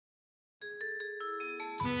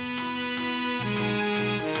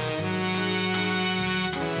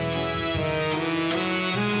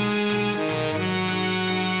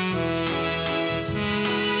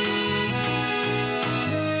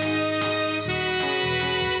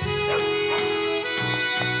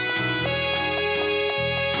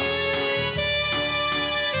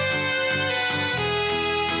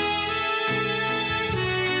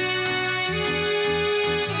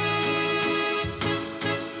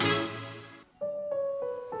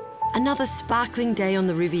Another sparkling day on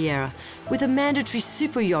the Riviera, with a mandatory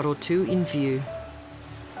super yacht or two in view.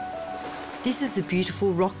 This is the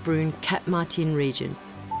beautiful Roquebrune-Cap region,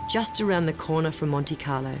 just around the corner from Monte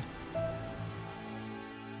Carlo.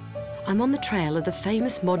 I'm on the trail of the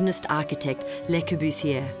famous modernist architect Le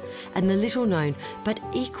Corbusier and the little-known but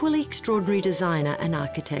equally extraordinary designer and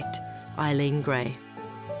architect Eileen Grey.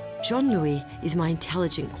 Jean-Louis is my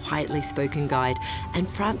intelligent, quietly spoken guide and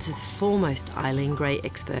France's foremost Eileen Grey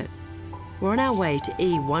expert. We're on our way to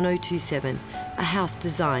E1027, a house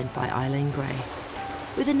designed by Eileen Grey.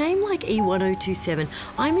 With a name like E1027,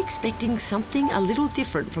 I'm expecting something a little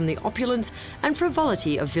different from the opulence and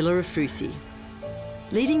frivolity of Villa Uffizi.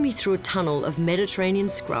 Leading me through a tunnel of Mediterranean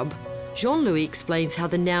scrub, Jean-Louis explains how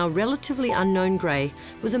the now relatively unknown Grey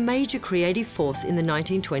was a major creative force in the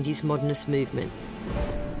 1920s modernist movement.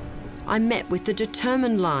 I'm met with the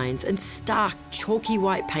determined lines and stark, chalky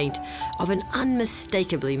white paint of an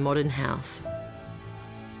unmistakably modern house.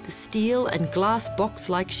 The steel and glass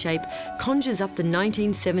box-like shape conjures up the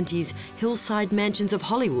 1970s hillside mansions of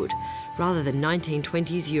Hollywood rather than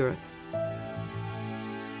 1920s Europe.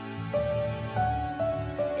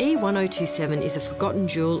 E1027 is a forgotten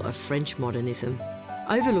jewel of French modernism.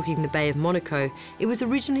 Overlooking the Bay of Monaco, it was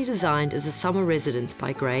originally designed as a summer residence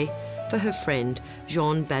by Grey for her friend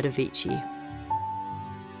John Badovici.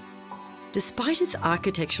 Despite its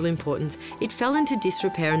architectural importance, it fell into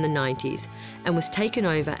disrepair in the 90s and was taken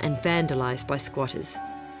over and vandalised by squatters.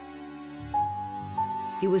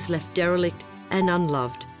 It was left derelict and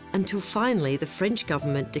unloved until finally the French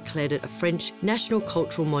government declared it a French National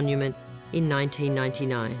Cultural Monument in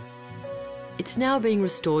 1999. It's now being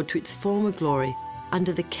restored to its former glory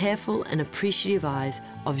under the careful and appreciative eyes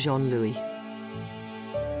of Jean-Louis.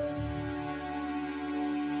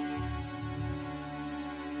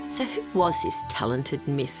 So who was this talented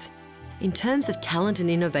miss? In terms of talent and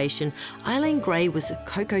innovation, Eileen Grey was the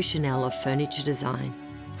Coco Chanel of furniture design.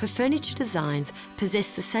 Her furniture designs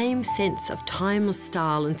possess the same sense of timeless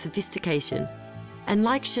style and sophistication, and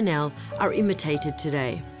like Chanel, are imitated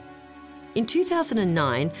today. In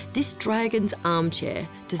 2009, this dragon's armchair,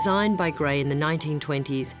 designed by Grey in the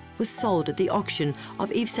 1920s, was sold at the auction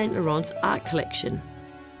of Yves Saint Laurent's art collection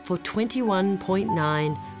for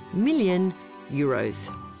 21.9 million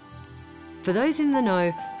euros. For those in the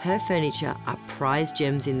know, her furniture are prized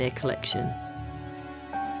gems in their collection.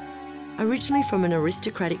 Originally from an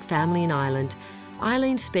aristocratic family in Ireland,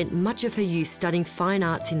 Eileen spent much of her youth studying fine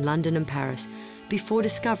arts in London and Paris before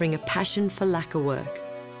discovering a passion for lacquer work.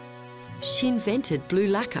 She invented blue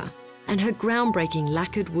lacquer, and her groundbreaking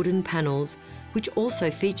lacquered wooden panels, which also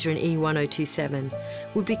feature in E1027,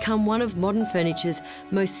 would become one of modern furniture's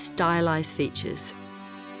most stylised features.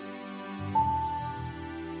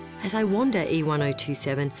 As I wander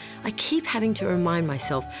E1027, I keep having to remind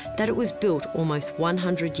myself that it was built almost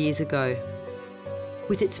 100 years ago.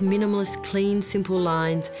 With its minimalist, clean, simple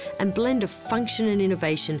lines and blend of function and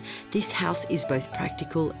innovation, this house is both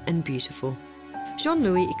practical and beautiful.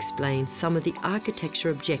 Jean-Louis explains some of the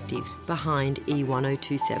architecture objectives behind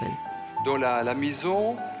E1027. Donc la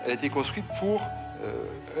maison, elle a été construite pour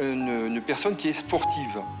une personne qui est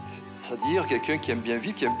sportive. C'est-à-dire quelqu'un qui aime bien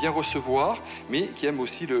vivre, qui aime bien recevoir, mais qui aime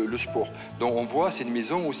aussi le sport. Donc on voit, c'est une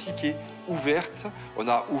maison aussi qui est ouverte. On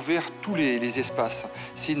a ouvert tous les espaces.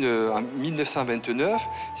 En 1929,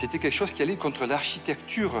 c'était quelque chose qui allait contre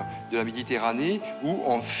l'architecture de la Méditerranée, où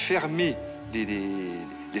on fermait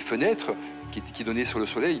les fenêtres qui donnaient sur le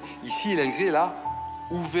soleil. Ici, Eileen Grey l'a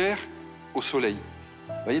ouvert au soleil.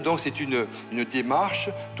 Vous voyez, donc c'est une démarche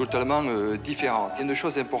totalement différente. Il y a une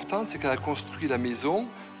chose importante, c'est qu'elle a construit la maison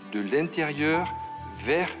de l'intérieur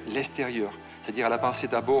vers l'extérieur. C'est-à-dire elle a pensé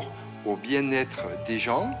d'abord au bien-être des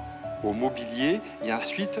gens, au mobilier, et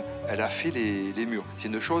ensuite elle a fait les murs. C'est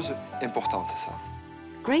une chose importante, ça.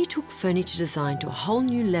 Grey took furniture design to a whole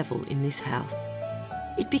new level in this house.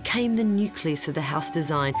 It became the nucleus of the house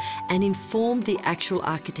design and informed the actual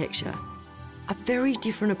architecture. A very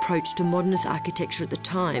different approach to modernist architecture at the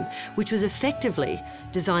time, which was effectively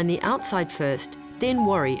design the outside first, then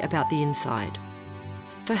worry about the inside.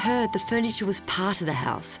 For her, the furniture was part of the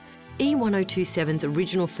house. E1027's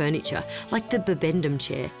original furniture, like the Bibendum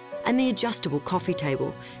chair, and the adjustable coffee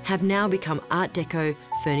table have now become Art Deco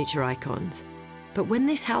furniture icons. But when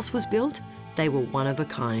this house was built, they were one of a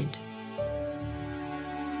kind.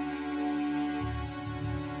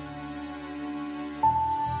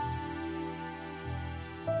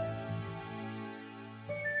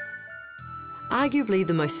 Arguably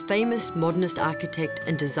the most famous modernist architect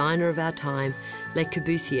and designer of our time, Le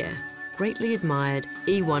Corbusier, greatly admired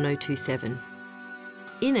E1027.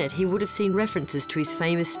 In it, he would have seen references to his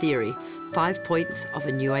famous theory, 5 points of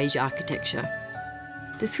a New Age architecture.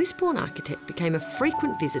 The Swiss-born architect became a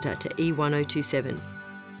frequent visitor to E1027,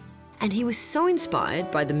 and he was so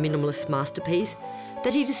inspired by the minimalist masterpiece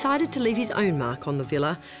that he decided to leave his own mark on the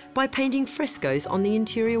villa by painting frescoes on the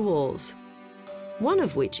interior walls, one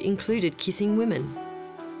of which included kissing women.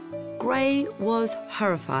 Grey was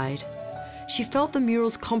horrified. She felt the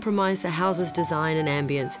murals compromised the house's design and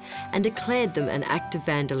ambience and declared them an act of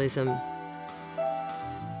vandalism.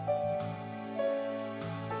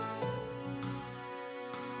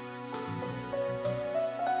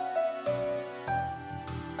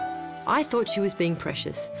 I thought she was being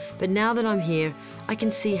precious, but now that I'm here, I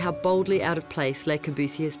can see how boldly out of place Le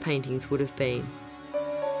Corbusier's paintings would have been.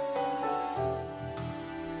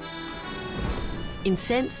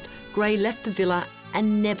 Incensed, Grey left the villa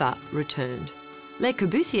and never returned. Le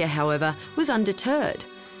Corbusier, however, was undeterred.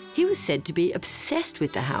 He was said to be obsessed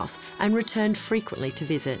with the house and returned frequently to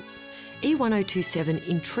visit. E1027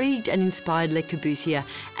 intrigued and inspired Le Corbusier,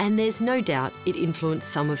 and there's no doubt it influenced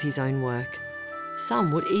some of his own work.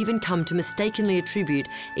 Some would even come to mistakenly attribute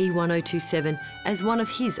E1027 as one of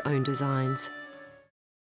his own designs.